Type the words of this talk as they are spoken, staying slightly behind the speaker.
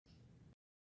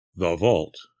The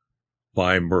Vault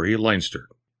by Murray Leinster.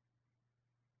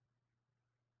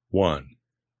 1.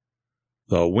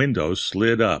 The window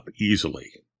slid up easily,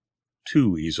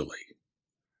 too easily,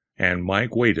 and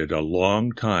Mike waited a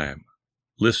long time,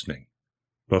 listening,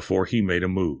 before he made a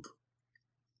move.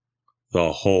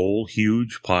 The whole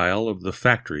huge pile of the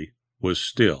factory was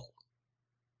still.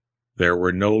 There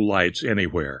were no lights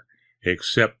anywhere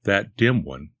except that dim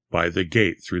one by the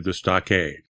gate through the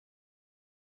stockade.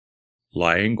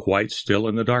 Lying quite still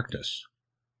in the darkness,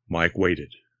 Mike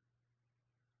waited.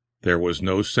 There was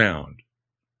no sound,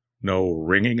 no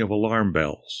ringing of alarm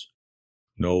bells,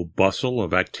 no bustle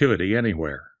of activity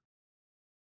anywhere.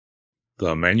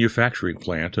 The manufacturing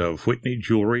plant of Whitney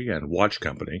Jewelry and Watch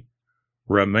Company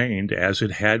remained as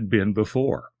it had been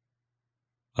before,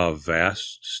 a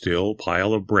vast, still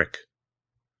pile of brick,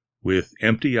 with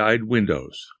empty-eyed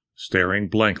windows staring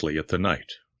blankly at the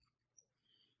night.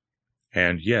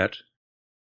 And yet,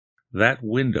 that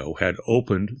window had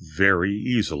opened very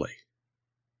easily.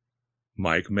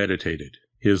 Mike meditated,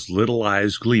 his little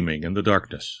eyes gleaming in the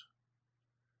darkness.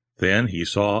 Then he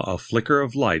saw a flicker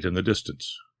of light in the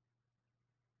distance.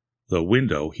 The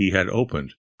window he had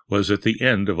opened was at the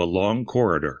end of a long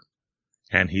corridor,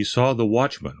 and he saw the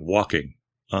watchman walking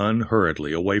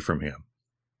unhurriedly away from him.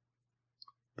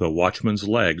 The watchman's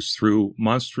legs threw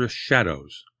monstrous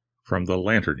shadows from the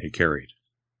lantern he carried.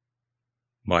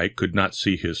 Mike could not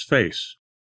see his face,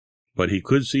 but he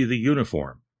could see the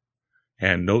uniform,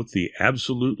 and note the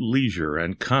absolute leisure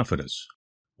and confidence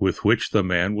with which the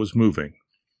man was moving.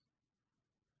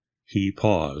 He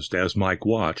paused as Mike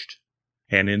watched,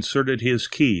 and inserted his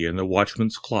key in the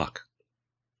watchman's clock.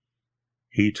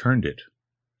 He turned it,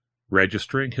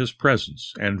 registering his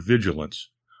presence and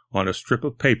vigilance on a strip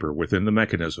of paper within the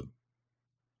mechanism.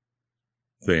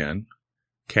 Then,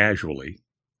 casually,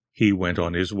 he went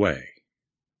on his way.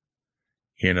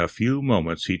 In a few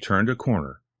moments he turned a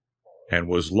corner and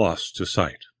was lost to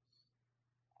sight.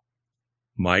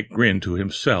 Mike grinned to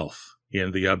himself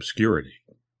in the obscurity.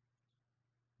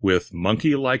 With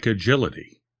monkey-like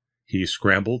agility, he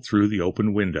scrambled through the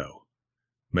open window,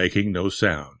 making no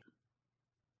sound.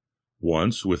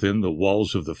 Once within the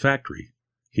walls of the factory,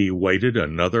 he waited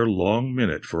another long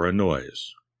minute for a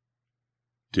noise.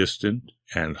 Distant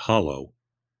and hollow,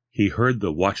 he heard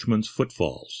the watchman's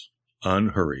footfalls,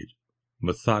 unhurried,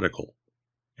 methodical,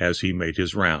 as he made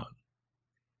his round.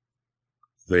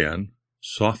 Then,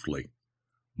 softly,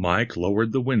 Mike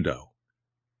lowered the window.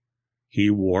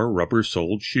 He wore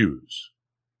rubber-soled shoes.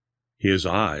 His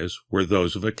eyes were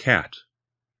those of a cat,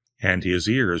 and his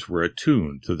ears were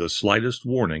attuned to the slightest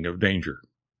warning of danger.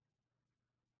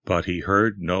 But he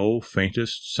heard no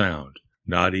faintest sound,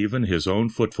 not even his own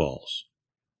footfalls,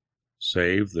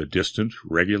 save the distant,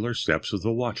 regular steps of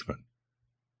the watchman.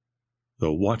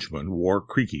 The watchman wore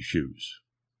creaky shoes.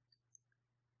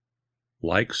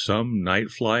 Like some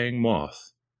night-flying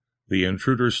moth, the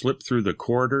intruder slipped through the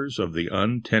corridors of the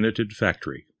untenanted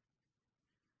factory.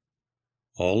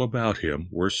 All about him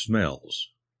were smells.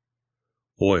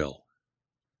 Oil.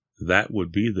 That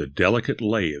would be the delicate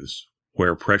lathes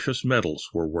where precious metals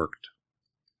were worked.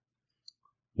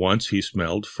 Once he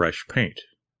smelled fresh paint,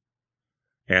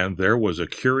 and there was a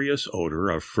curious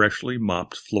odor of freshly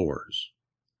mopped floors.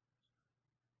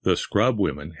 The scrub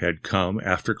women had come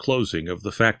after closing of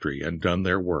the factory and done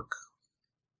their work.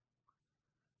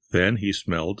 Then he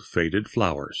smelled faded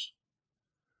flowers.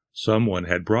 Someone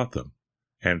had brought them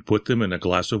and put them in a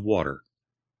glass of water,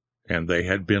 and they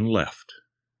had been left.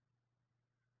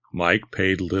 Mike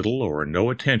paid little or no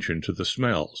attention to the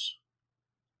smells.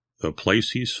 The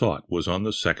place he sought was on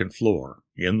the second floor,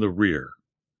 in the rear.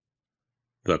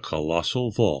 The colossal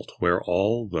vault where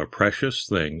all the precious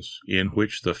things in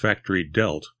which the factory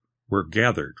dealt were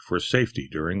gathered for safety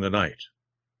during the night.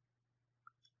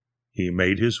 He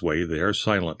made his way there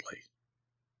silently.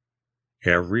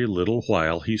 Every little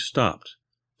while he stopped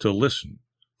to listen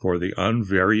for the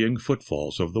unvarying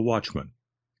footfalls of the watchman.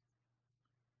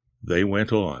 They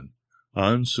went on,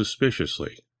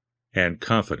 unsuspiciously and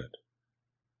confident.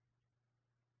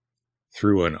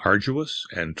 Through an arduous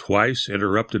and twice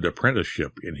interrupted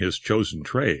apprenticeship in his chosen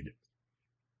trade,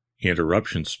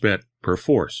 interruption spent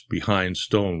perforce behind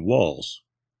stone walls,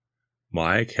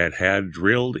 Mike had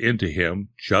drilled into him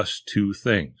just two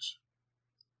things.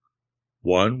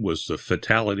 One was the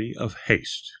fatality of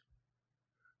haste.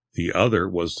 The other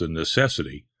was the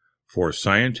necessity for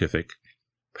scientific,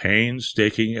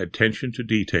 painstaking attention to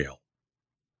detail.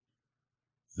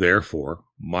 Therefore,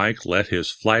 Mike let his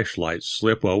flashlight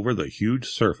slip over the huge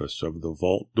surface of the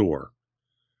vault door,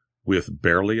 with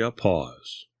barely a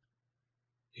pause.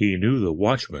 He knew the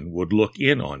watchman would look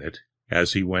in on it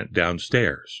as he went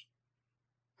downstairs.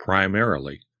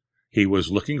 Primarily, he was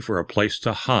looking for a place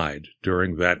to hide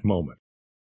during that moment.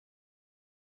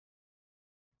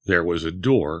 There was a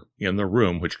door in the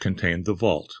room which contained the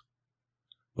vault,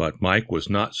 but Mike was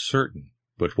not certain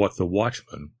but what the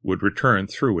watchman would return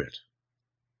through it.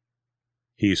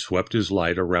 He swept his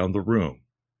light around the room,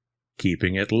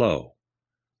 keeping it low,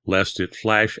 lest it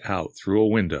flash out through a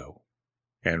window,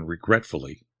 and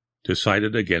regretfully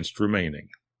decided against remaining.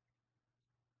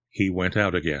 He went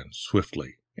out again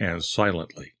swiftly and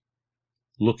silently,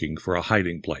 looking for a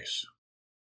hiding place.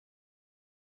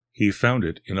 He found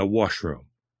it in a washroom,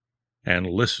 and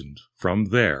listened from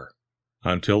there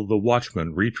until the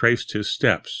watchman retraced his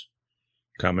steps,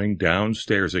 coming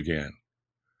downstairs again,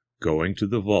 going to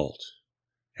the vault,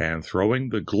 and throwing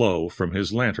the glow from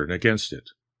his lantern against it,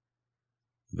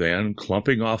 then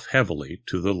clumping off heavily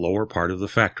to the lower part of the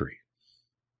factory.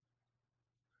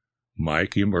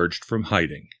 Mike emerged from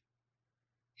hiding.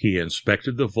 He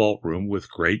inspected the vault room with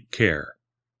great care.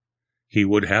 He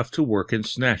would have to work in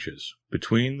snatches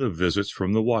between the visits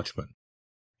from the watchman,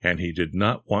 and he did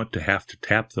not want to have to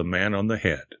tap the man on the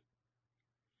head.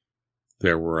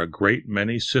 There were a great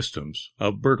many systems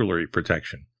of burglary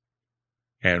protection,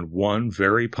 and one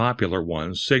very popular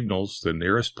one signals the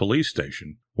nearest police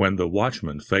station when the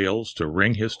watchman fails to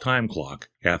ring his time clock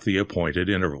at the appointed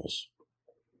intervals.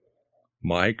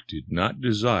 Mike did not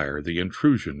desire the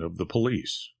intrusion of the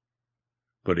police,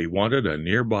 but he wanted a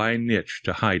nearby niche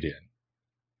to hide in.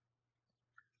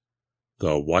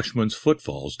 The watchman's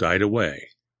footfalls died away.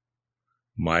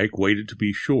 Mike waited to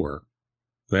be sure,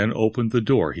 then opened the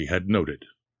door he had noted.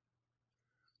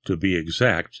 To be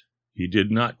exact, he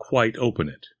did not quite open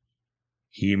it.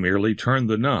 He merely turned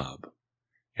the knob,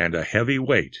 and a heavy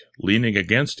weight, leaning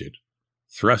against it,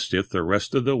 thrust it the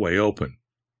rest of the way open,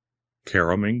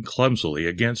 caroming clumsily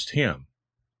against him,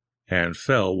 and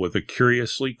fell with a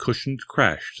curiously cushioned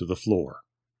crash to the floor.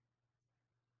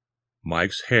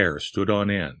 Mike's hair stood on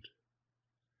end.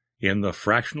 In the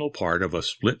fractional part of a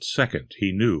split second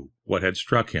he knew what had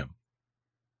struck him,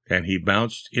 and he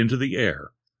bounced into the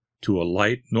air to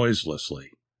alight noiselessly,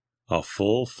 a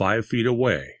full 5 feet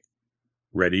away,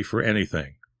 ready for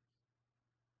anything.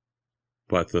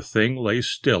 But the thing lay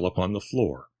still upon the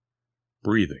floor,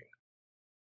 breathing.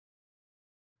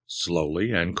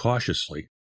 Slowly and cautiously,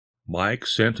 Mike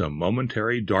sent a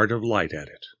momentary dart of light at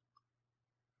it.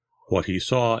 What he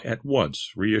saw at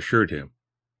once reassured him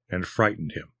and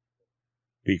frightened him,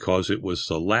 because it was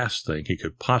the last thing he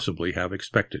could possibly have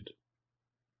expected.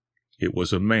 It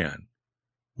was a man,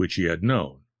 which he had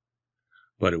known,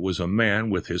 but it was a man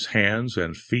with his hands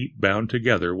and feet bound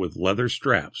together with leather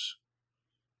straps,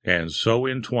 and so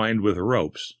entwined with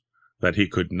ropes that he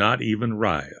could not even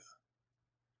writhe.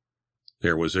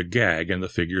 There was a gag in the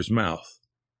figure's mouth,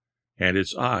 and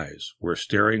its eyes were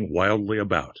staring wildly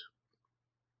about.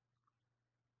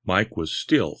 Mike was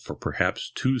still for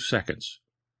perhaps 2 seconds,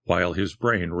 while his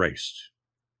brain raced.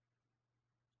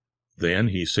 Then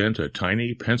he sent a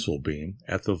tiny pencil beam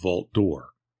at the vault door.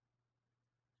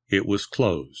 It was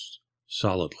closed,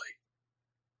 solidly.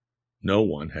 No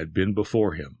one had been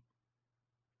before him.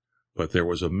 But there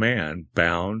was a man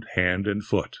bound hand and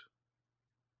foot.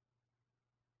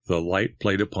 The light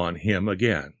played upon him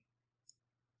again.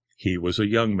 He was a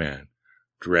young man,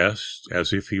 dressed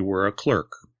as if he were a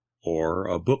clerk or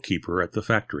a bookkeeper at the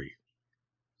factory.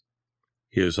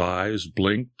 His eyes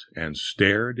blinked and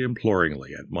stared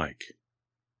imploringly at Mike.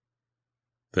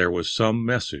 There was some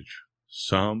message,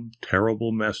 some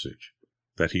terrible message,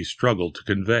 that he struggled to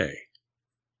convey,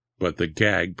 but the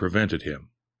gag prevented him.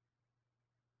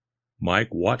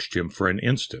 Mike watched him for an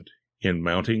instant in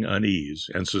mounting unease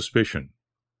and suspicion.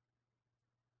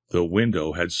 The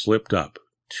window had slipped up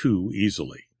too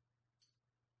easily.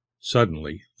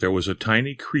 Suddenly there was a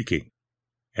tiny creaking,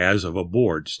 as of a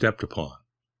board stepped upon.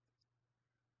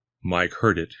 Mike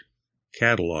heard it,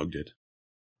 catalogued it,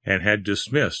 and had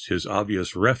dismissed his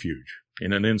obvious refuge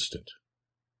in an instant.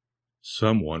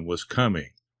 Someone was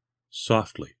coming,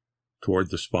 softly, toward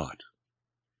the spot.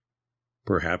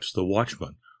 Perhaps the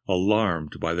watchman,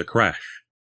 alarmed by the crash.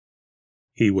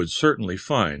 He would certainly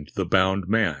find the bound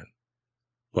man,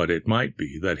 but it might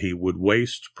be that he would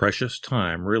waste precious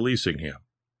time releasing him.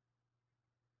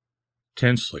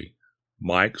 Tensely,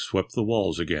 Mike swept the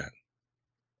walls again.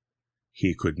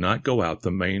 He could not go out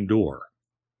the main door.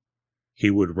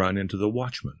 He would run into the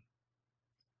watchman.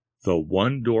 The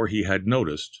one door he had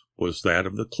noticed was that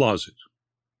of the closet.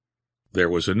 There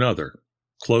was another,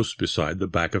 close beside the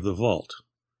back of the vault.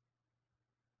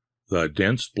 The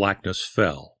dense blackness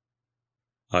fell.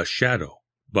 A shadow,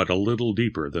 but a little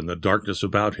deeper than the darkness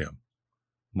about him.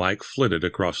 Mike flitted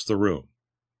across the room.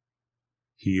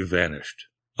 He vanished,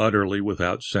 utterly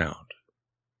without sound.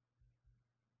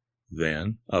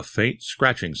 Then a faint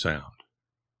scratching sound.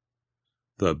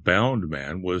 The bound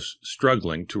man was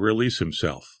struggling to release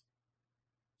himself,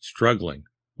 struggling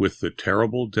with the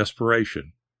terrible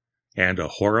desperation and a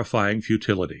horrifying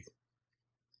futility.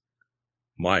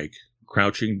 Mike,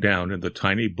 crouching down in the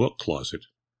tiny book closet,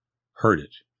 heard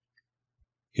it.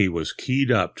 He was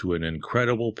keyed up to an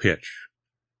incredible pitch,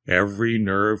 every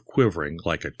nerve quivering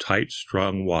like a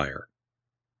tight-strung wire.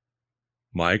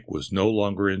 Mike was no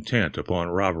longer intent upon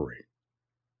robbery.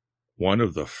 One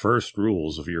of the first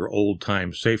rules of your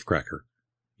old-time safecracker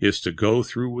is to go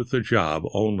through with the job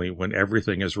only when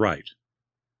everything is right.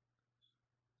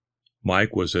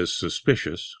 Mike was as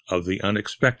suspicious of the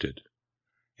unexpected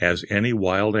as any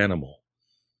wild animal.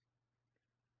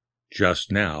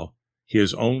 Just now,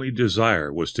 his only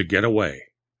desire was to get away,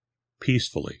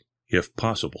 peacefully, if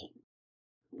possible,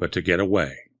 but to get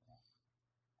away.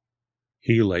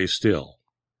 He lay still.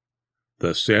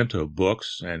 The scent of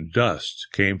books and dust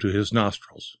came to his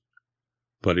nostrils,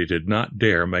 but he did not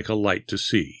dare make a light to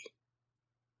see.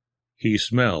 He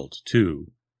smelled,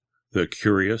 too, the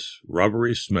curious,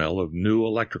 rubbery smell of new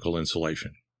electrical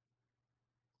insulation.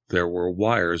 There were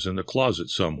wires in the closet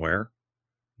somewhere,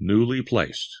 newly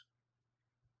placed.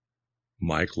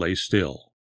 Mike lay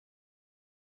still.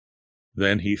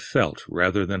 Then he felt,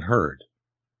 rather than heard,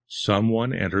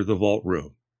 someone enter the vault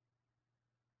room.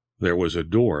 There was a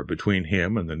door between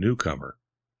him and the newcomer,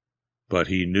 but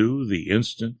he knew the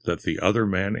instant that the other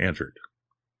man entered.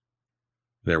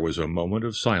 There was a moment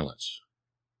of silence.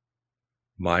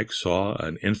 Mike saw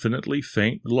an infinitely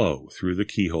faint glow through the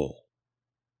keyhole.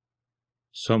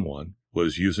 Someone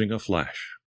was using a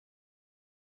flash.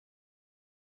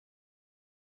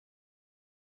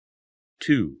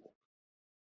 2.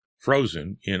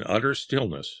 Frozen in utter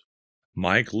stillness,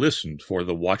 Mike listened for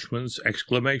the watchman's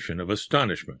exclamation of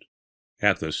astonishment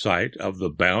at the sight of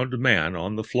the bound man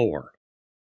on the floor.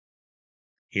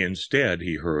 Instead,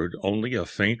 he heard only a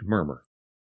faint murmur.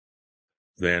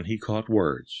 Then he caught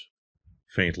words,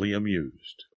 faintly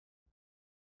amused.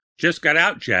 "Just got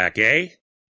out, Jack, eh?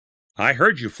 I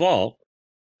heard you fall.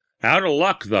 Out of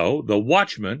luck, though, the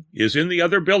watchman is in the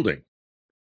other building.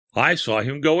 I saw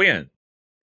him go in.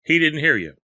 He didn't hear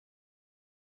you."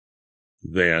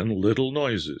 Then little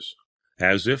noises,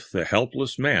 as if the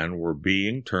helpless man were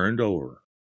being turned over,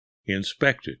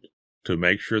 inspected to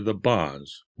make sure the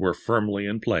bonds were firmly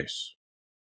in place.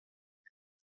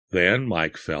 Then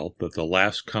Mike felt that the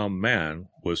last come man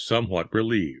was somewhat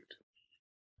relieved.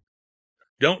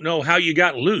 "Don't know how you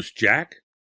got loose, Jack,"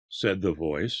 said the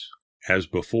voice, as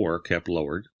before kept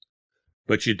lowered,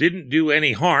 "but you didn't do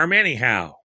any harm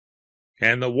anyhow,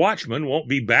 and the watchman won't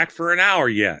be back for an hour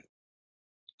yet.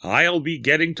 I'll be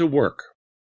getting to work."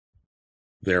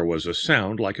 There was a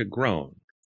sound like a groan,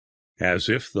 as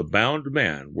if the bound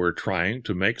man were trying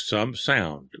to make some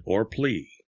sound or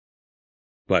plea.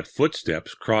 But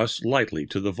footsteps crossed lightly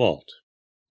to the vault.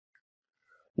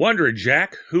 "Wondering,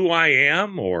 Jack, who I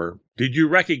am, or did you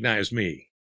recognize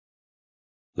me?"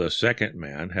 The second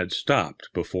man had stopped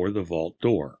before the vault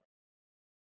door.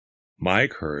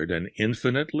 Mike heard an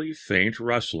infinitely faint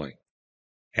rustling,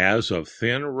 as of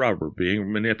thin rubber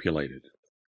being manipulated.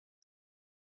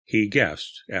 He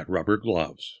guessed at rubber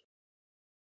gloves.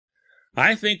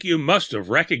 "I think you must have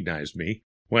recognized me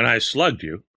when I slugged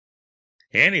you.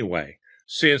 Anyway,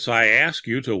 since I asked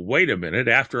you to wait a minute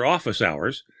after office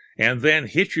hours and then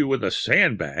hit you with a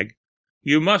sandbag,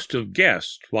 you must have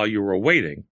guessed while you were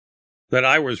waiting that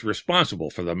I was responsible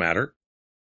for the matter."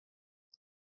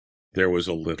 There was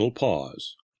a little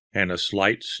pause and a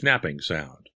slight snapping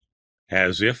sound,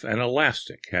 as if an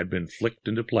elastic had been flicked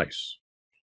into place.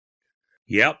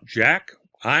 "Yep, Jack,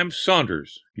 I'm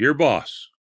Saunders, your boss.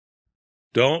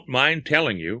 Don't mind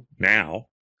telling you, now,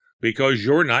 because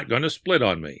you're not going to split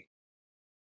on me.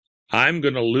 I'm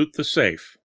going to loot the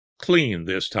safe, clean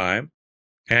this time,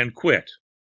 and quit.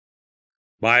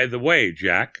 By the way,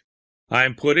 Jack,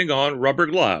 I'm putting on rubber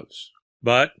gloves,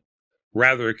 but,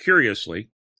 rather curiously,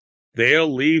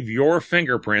 they'll leave your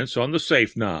fingerprints on the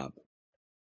safe knob.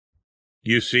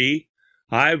 You see,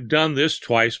 I've done this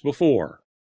twice before.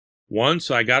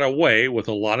 Once I got away with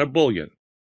a lot of bullion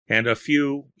and a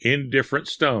few indifferent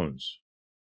stones.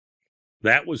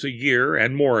 That was a year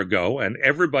and more ago, and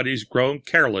everybody's grown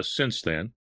careless since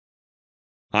then.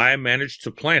 I managed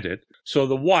to plant it so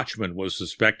the watchman was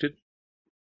suspected.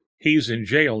 He's in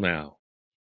jail now.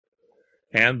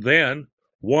 And then,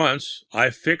 once I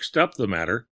fixed up the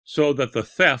matter so that the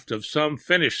theft of some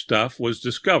finished stuff was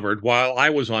discovered while I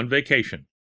was on vacation.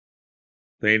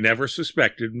 They never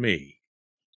suspected me.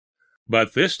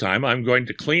 But this time I'm going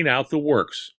to clean out the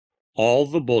works, all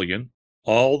the bullion,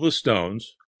 all the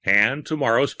stones, and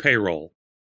tomorrow's payroll."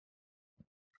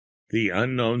 The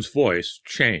unknown's voice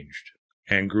changed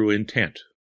and grew intent.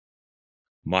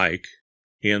 Mike,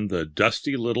 in the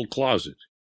dusty little closet,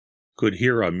 could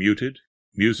hear a muted,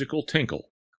 musical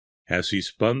tinkle as he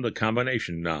spun the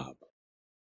combination knob.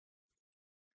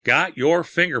 "Got your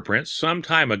fingerprints some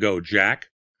time ago, Jack,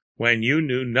 when you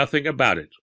knew nothing about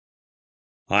it.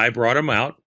 I brought 'em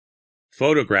out,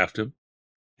 photographed 'em,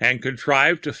 and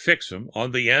contrived to fix 'em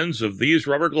on the ends of these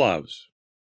rubber gloves.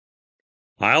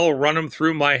 I'll run 'em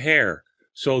through my hair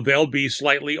so they'll be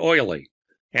slightly oily,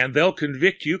 and they'll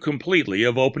convict you completely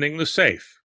of opening the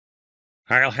safe.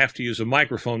 I'll have to use a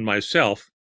microphone myself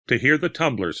to hear the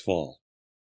tumblers fall."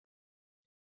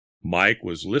 Mike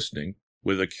was listening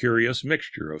with a curious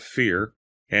mixture of fear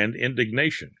and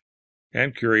indignation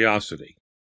and curiosity.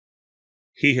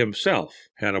 He himself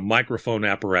had a microphone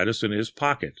apparatus in his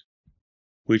pocket,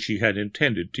 which he had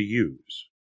intended to use.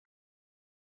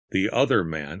 The other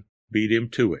man beat him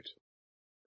to it.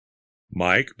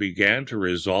 Mike began to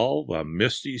resolve a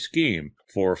misty scheme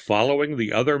for following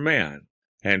the other man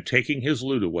and taking his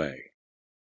loot away.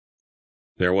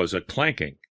 There was a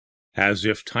clanking, as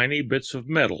if tiny bits of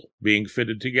metal being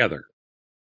fitted together.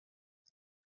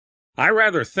 "I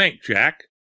rather think, Jack,"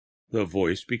 the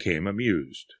voice became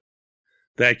amused,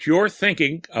 "that you're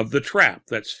thinking of the trap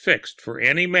that's fixed for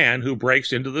any man who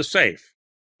breaks into the safe,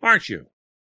 aren't you?"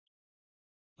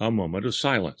 A moment of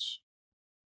silence.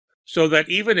 "So that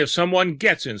even if someone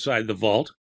gets inside the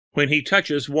vault, when he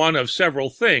touches one of several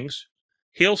things,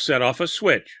 he'll set off a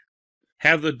switch,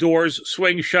 have the doors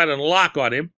swing shut and lock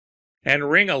on him,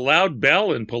 and ring a loud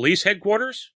bell in police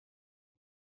headquarters?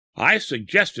 I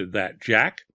suggested that,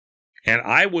 Jack, and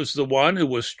I was the one who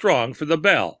was strong for the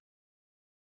bell.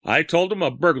 I told him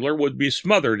a burglar would be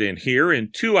smothered in here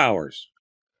in 2 hours,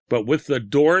 but with the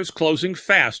doors closing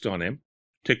fast on him,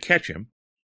 to catch him,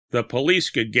 the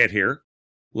police could get here,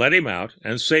 let him out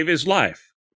and save his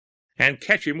life, and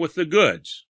catch him with the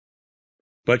goods.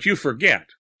 But you forget,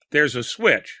 there's a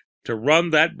switch to run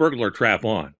that burglar trap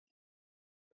on."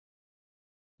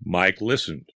 Mike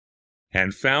listened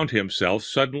and found himself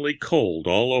suddenly cold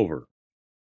all over.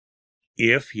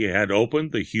 If he had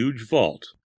opened the huge vault,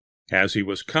 as he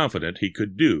was confident he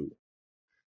could do,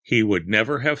 he would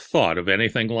never have thought of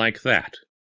anything like that.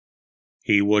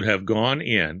 He would have gone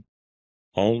in,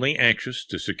 only anxious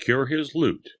to secure his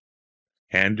loot,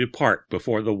 and depart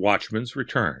before the watchman's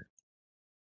return.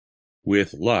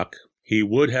 With luck, he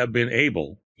would have been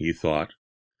able, he thought,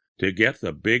 to get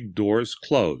the big doors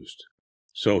closed,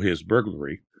 so his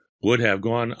burglary would have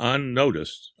gone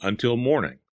unnoticed until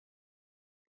morning.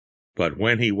 But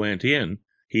when he went in,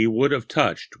 he would have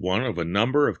touched one of a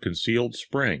number of concealed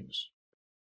springs.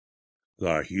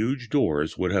 The huge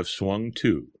doors would have swung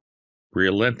to,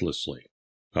 relentlessly,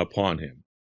 upon him.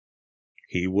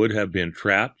 He would have been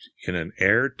trapped in an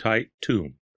air-tight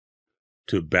tomb,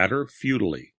 to batter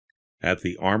futilely at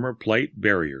the armor plate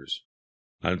barriers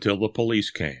until the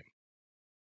police came.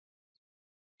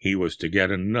 He was to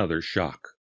get another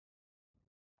shock.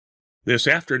 "This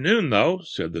afternoon, though,"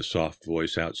 said the soft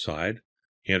voice outside,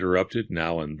 interrupted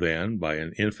now and then by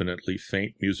an infinitely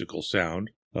faint musical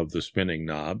sound of the spinning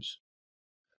knobs,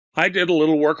 "I did a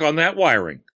little work on that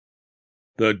wiring.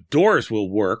 The doors will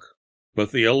work,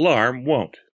 but the alarm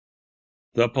won't.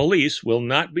 The police will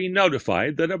not be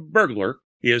notified that a burglar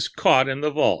is caught in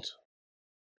the vault."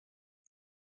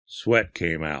 Sweat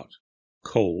came out,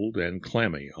 cold and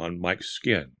clammy on Mike's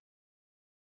skin.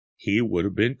 He would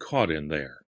have been caught in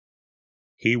there.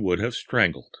 He would have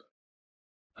strangled.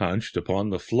 Hunched upon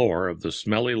the floor of the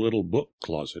smelly little book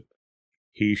closet,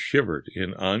 he shivered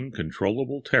in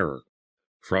uncontrollable terror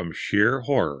from sheer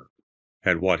horror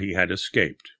at what he had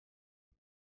escaped.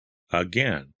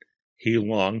 Again, he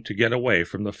longed to get away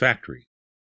from the factory,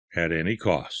 at any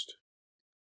cost.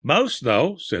 "Most,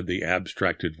 though," said the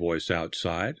abstracted voice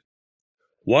outside.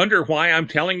 "Wonder why I'm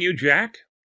telling you, Jack?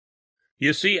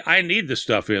 You see, I need the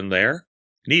stuff in there,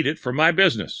 need it for my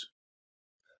business.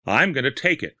 I'm going to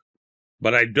take it,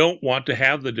 but I don't want to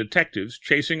have the detectives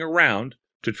chasing around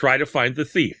to try to find the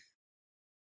thief.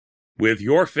 With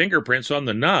your fingerprints on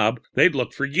the knob, they'd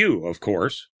look for you, of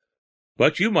course,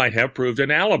 but you might have proved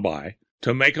an alibi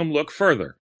to make 'em look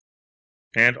further.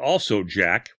 And also,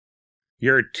 Jack,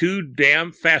 you're too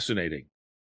damn fascinating.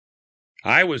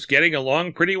 I was getting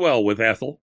along pretty well with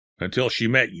Ethel, until she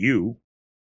met you.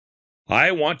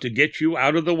 I want to get you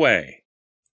out of the way.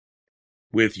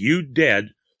 With you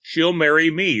dead, she'll marry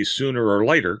me sooner or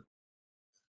later.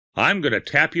 I'm going to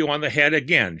tap you on the head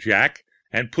again, Jack,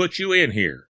 and put you in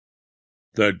here.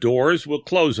 The doors will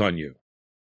close on you.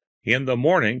 In the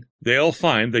morning, they'll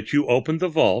find that you opened the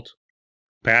vault,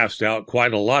 passed out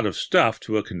quite a lot of stuff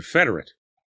to a Confederate,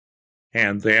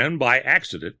 and then, by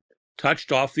accident,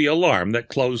 touched off the alarm that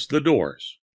closed the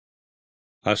doors.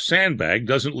 A sandbag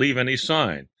doesn't leave any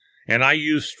sign, and I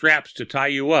use straps to tie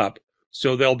you up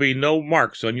so there'll be no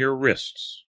marks on your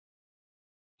wrists.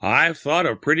 I've thought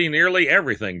of pretty nearly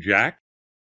everything, Jack.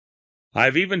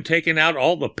 I've even taken out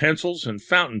all the pencils and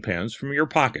fountain pens from your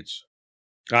pockets.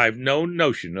 I've no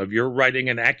notion of your writing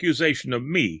an accusation of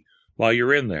me while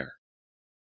you're in there.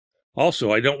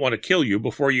 Also, I don't want to kill you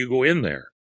before you go in there.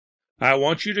 I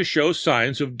want you to show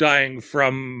signs of dying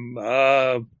from,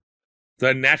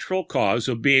 the natural cause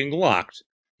of being locked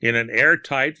in an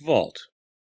airtight vault.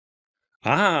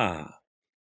 Ah!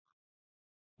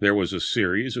 There was a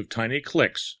series of tiny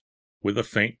clicks with a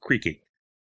faint creaking.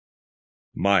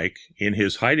 Mike, in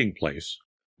his hiding place,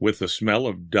 with the smell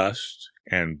of dust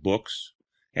and books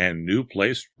and new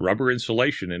placed rubber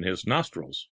insulation in his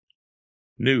nostrils,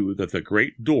 knew that the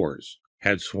great doors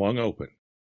had swung open.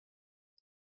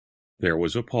 There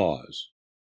was a pause,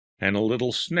 and a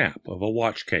little snap of a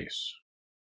watch case.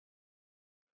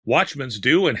 "Watchman's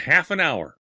due in half an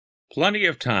hour. Plenty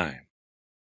of time."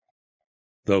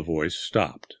 The voice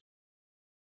stopped.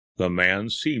 The man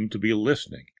seemed to be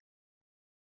listening.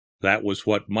 That was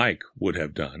what Mike would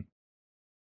have done.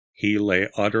 He lay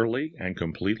utterly and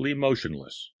completely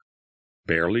motionless,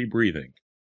 barely breathing.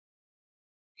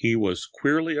 He was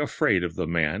queerly afraid of the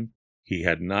man he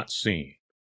had not seen.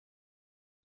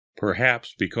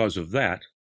 Perhaps because of that,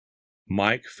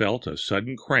 Mike felt a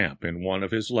sudden cramp in one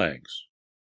of his legs.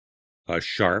 A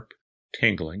sharp,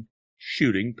 tingling,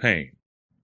 shooting pain.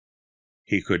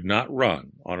 He could not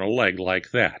run on a leg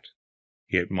like that.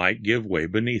 It might give way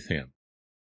beneath him.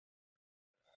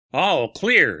 "All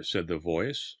clear," said the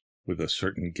voice, with a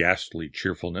certain ghastly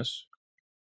cheerfulness.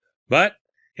 "But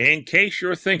in case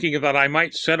you're thinking that I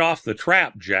might set off the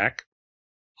trap, Jack,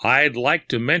 I'd like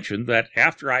to mention that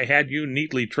after I had you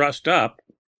neatly trussed up,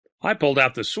 I pulled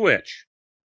out the switch.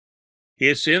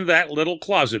 It's in that little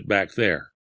closet back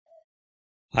there.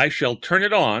 I shall turn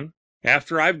it on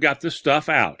after I've got the stuff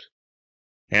out,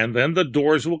 and then the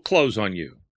doors will close on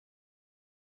you.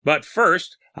 But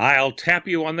first I'll tap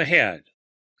you on the head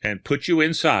and put you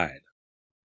inside."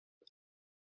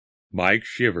 Mike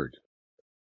shivered.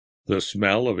 The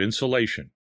smell of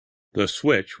insulation. The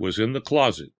switch was in the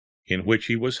closet in which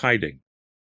he was hiding.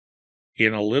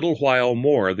 In a little while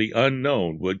more the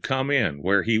unknown would come in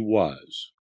where he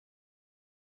was.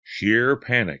 Sheer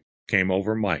panic came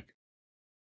over Mike.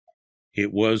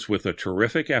 It was with a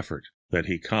terrific effort that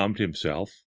he calmed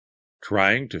himself,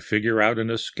 trying to figure out an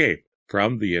escape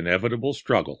from the inevitable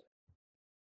struggle.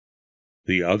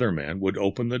 The other man would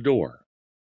open the door.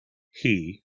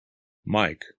 He,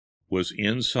 Mike, was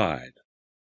inside.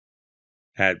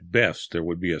 At best there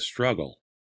would be a struggle.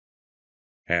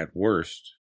 At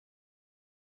worst...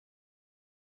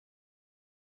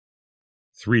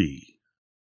 3.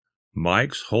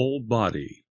 Mike's whole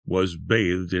body was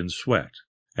bathed in sweat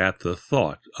at the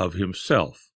thought of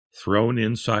himself thrown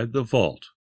inside the vault,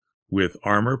 with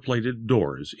armor-plated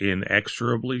doors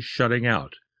inexorably shutting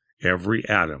out every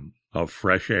atom of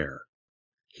fresh air.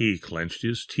 He clenched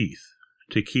his teeth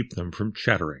to keep them from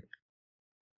chattering.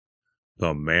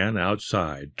 The man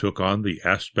outside took on the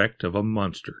aspect of a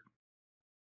monster.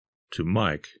 To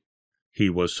Mike, he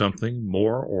was something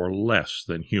more or less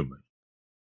than human.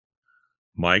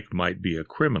 Mike might be a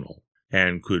criminal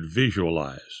and could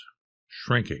visualize,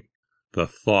 shrinking, the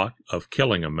thought of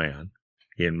killing a man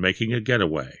in making a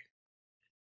getaway,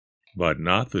 but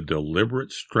not the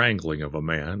deliberate strangling of a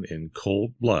man in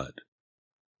cold blood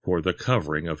for the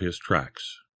covering of his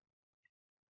tracks.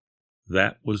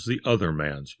 That was the other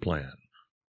man's plan.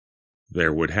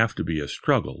 There would have to be a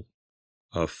struggle,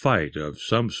 a fight of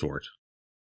some sort.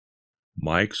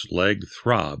 Mike's leg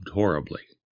throbbed horribly.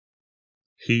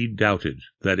 He doubted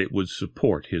that it would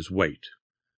support his weight,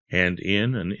 and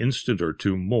in an instant or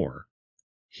two more,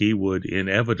 he would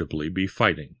inevitably be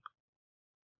fighting.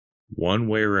 One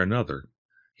way or another,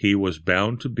 he was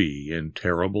bound to be in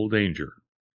terrible danger.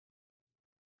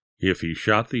 If he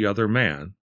shot the other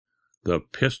man, the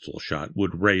pistol shot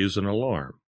would raise an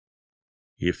alarm.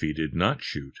 If he did not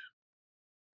shoot...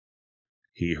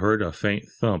 He heard a faint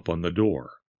thump on the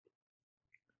door.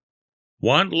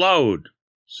 "One load,"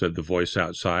 said the voice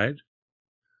outside.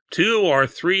 "2 or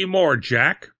 3 more,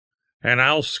 Jack, and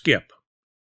I'll skip."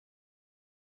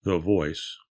 The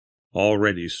voice,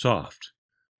 already soft,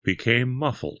 became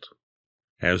muffled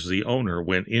as the owner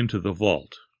went into the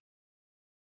vault.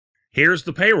 "Here's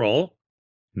the payroll.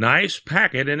 Nice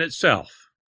packet in itself.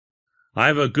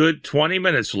 I've a good 20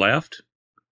 minutes left.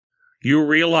 You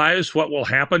realize what will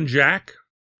happen, Jack?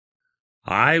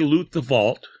 I loot the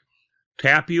vault,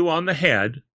 tap you on the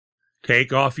head,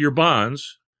 take off your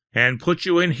bonds, and put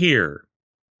you in here.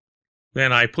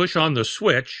 Then I push on the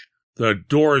switch, the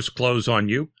doors close on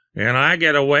you, and I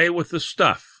get away with the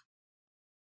stuff.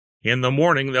 In the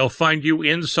morning, they'll find you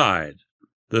inside,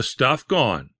 the stuff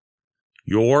gone.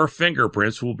 Your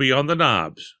fingerprints will be on the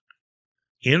knobs.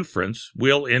 Inference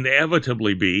will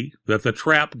inevitably be that the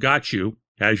trap got you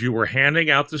as you were handing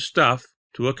out the stuff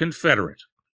to a Confederate.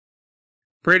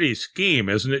 Pretty scheme,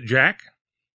 isn't it, Jack?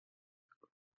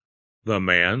 The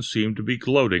man seemed to be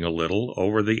gloating a little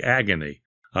over the agony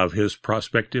of his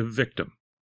prospective victim.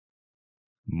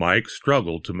 Mike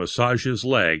struggled to massage his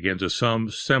leg into some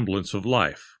semblance of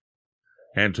life,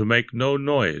 and to make no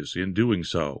noise in doing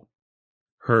so,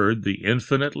 heard the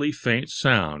infinitely faint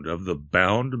sound of the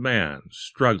bound man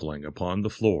struggling upon the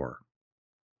floor.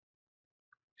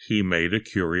 He made a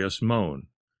curious moan,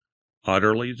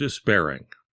 utterly despairing.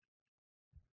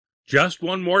 "Just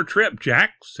one more trip,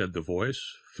 Jack," said the voice,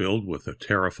 filled with a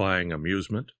terrifying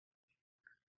amusement.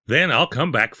 "Then I'll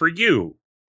come back for you."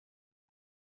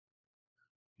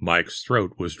 Mike's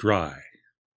throat was dry.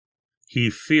 He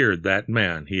feared that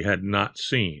man he had not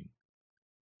seen,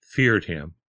 feared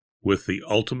him with the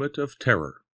ultimate of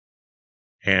terror,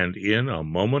 and in a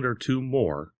moment or two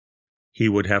more he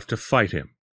would have to fight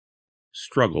him,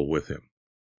 struggle with him.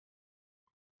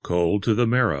 Cold to the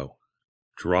marrow,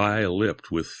 dry-lipped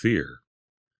with fear,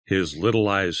 his little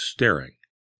eyes staring,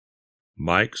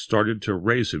 Mike started to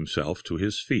raise himself to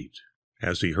his feet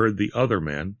as he heard the other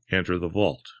man enter the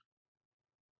vault.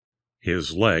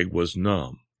 His leg was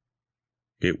numb.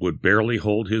 It would barely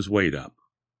hold his weight up.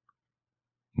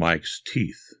 Mike's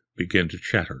teeth began to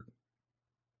chatter.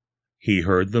 He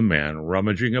heard the man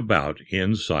rummaging about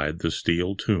inside the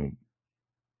steel tomb.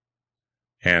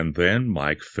 And then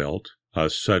Mike felt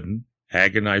a sudden,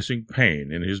 agonizing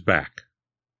pain in his back.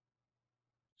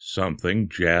 Something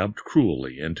jabbed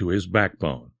cruelly into his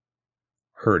backbone,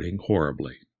 hurting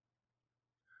horribly.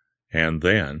 And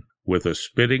then, with a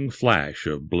spitting flash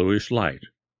of bluish light,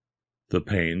 the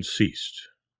pain ceased.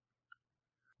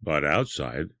 But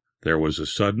outside there was a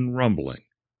sudden rumbling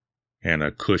and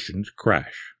a cushioned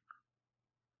crash.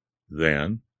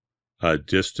 Then a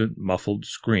distant muffled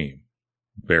scream,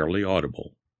 barely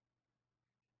audible.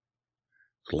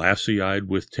 Glassy-eyed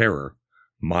with terror,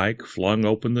 Mike flung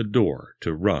open the door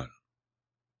to run.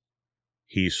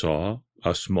 He saw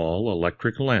a small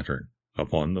electric lantern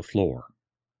upon the floor,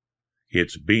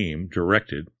 its beam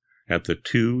directed at the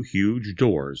two huge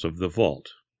doors of the vault,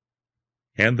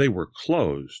 and they were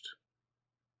closed.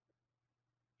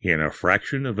 In a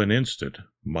fraction of an instant,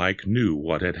 Mike knew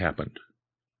what had happened.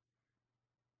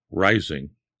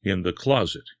 Rising in the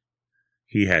closet,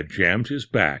 he had jammed his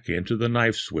back into the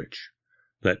knife switch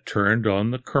that turned on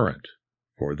the current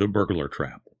for the burglar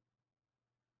trap.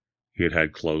 It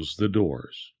had closed the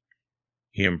doors,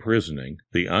 imprisoning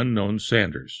the unknown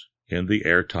Sanders in the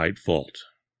airtight vault.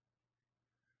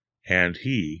 And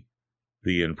he,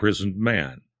 the imprisoned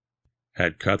man,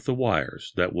 had cut the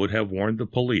wires that would have warned the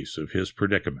police of his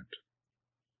predicament.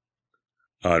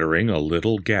 Uttering a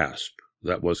little gasp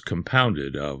that was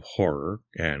compounded of horror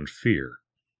and fear,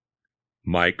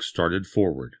 Mike started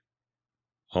forward,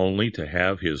 only to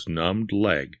have his numbed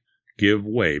leg give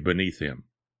way beneath him.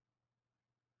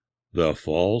 The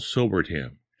fall sobered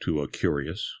him to a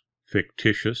curious,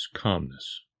 fictitious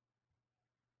calmness.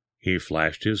 He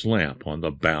flashed his lamp on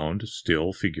the bound,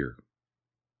 still figure.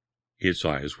 Its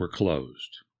eyes were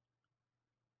closed.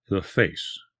 The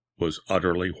face was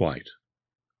utterly white.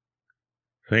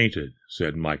 "Fainted,"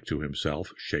 said Mike to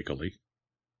himself, shakily.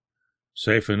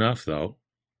 "Safe enough, though."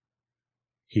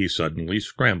 He suddenly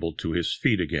scrambled to his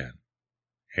feet again,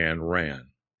 and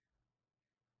ran.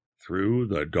 Through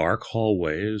the dark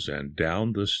hallways and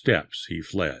down the steps he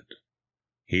fled.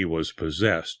 He was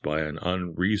possessed by an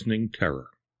unreasoning terror.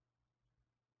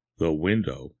 The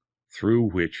window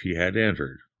through which he had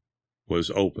entered was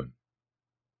open.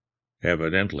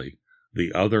 Evidently,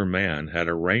 the other man had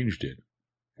arranged it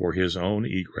for his own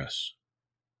egress.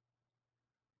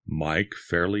 Mike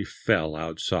fairly fell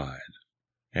outside,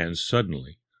 and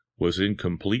suddenly was in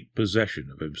complete possession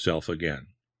of himself again.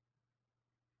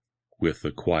 With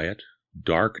the quiet,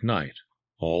 dark night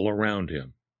all around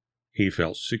him, he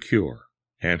felt secure,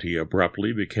 and he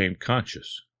abruptly became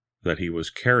conscious that he was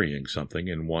carrying something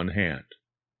in one hand.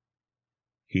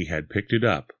 He had picked it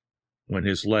up when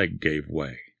his leg gave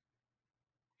way.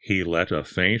 He let a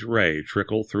faint ray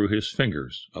trickle through his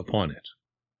fingers upon it.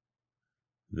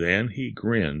 Then he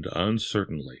grinned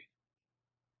uncertainly.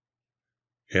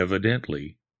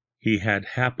 Evidently, he had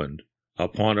happened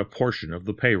upon a portion of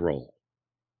the payroll.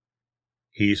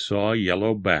 He saw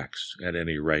yellow backs, at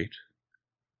any rate,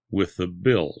 with the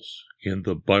bills in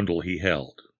the bundle he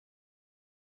held.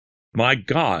 "My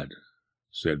God!"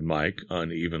 said Mike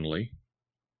unevenly.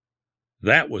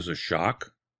 That was a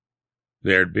shock.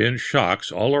 There'd been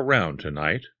shocks all around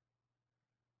tonight.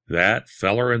 That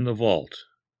feller in the vault,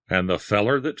 and the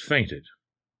feller that fainted.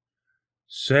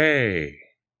 Say,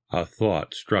 a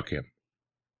thought struck him.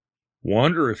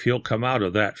 Wonder if he'll come out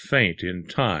of that faint in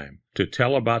time to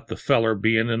tell about the feller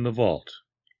being in the vault.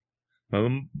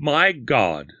 My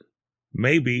God,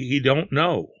 maybe he don't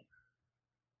know.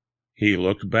 He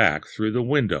looked back through the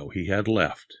window he had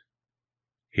left,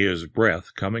 his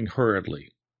breath coming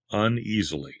hurriedly,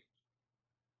 uneasily.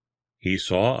 He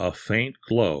saw a faint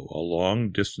glow a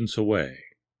long distance away.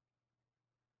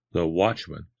 The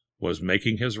watchman was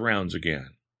making his rounds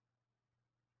again.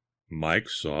 Mike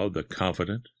saw the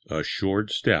confident, assured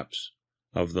steps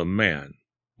of the man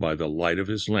by the light of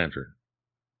his lantern.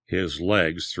 His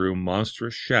legs threw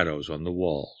monstrous shadows on the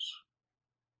walls.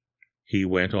 He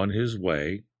went on his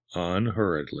way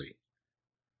unhurriedly,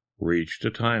 reached a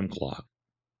time clock,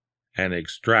 and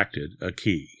extracted a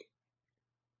key.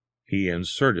 He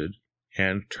inserted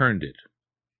and turned it,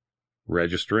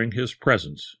 registering his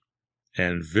presence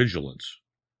and vigilance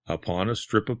upon a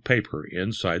strip of paper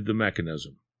inside the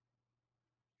mechanism.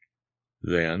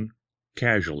 Then,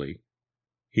 casually,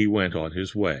 he went on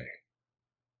his way.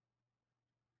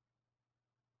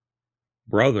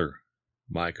 "Brother,"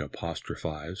 Mike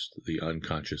apostrophized the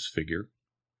unconscious figure,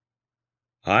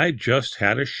 "I just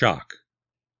had a shock.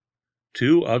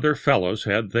 2 other fellows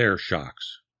had their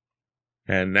shocks.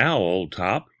 And now, old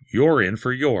top, you're in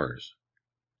for yours.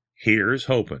 Here's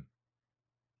hoping."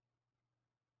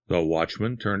 The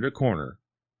watchman turned a corner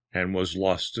and was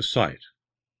lost to sight,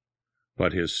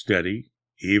 but his steady,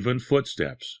 even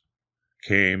footsteps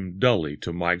came dully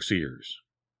to Mike's ears.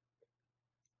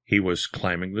 He was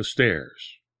climbing the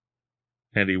stairs,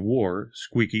 and he wore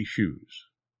squeaky shoes.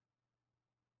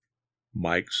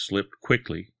 Mike slipped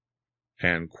quickly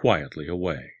and quietly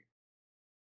away.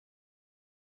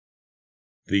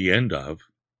 The end of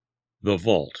The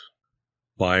Vault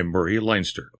by Murray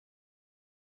Leinster.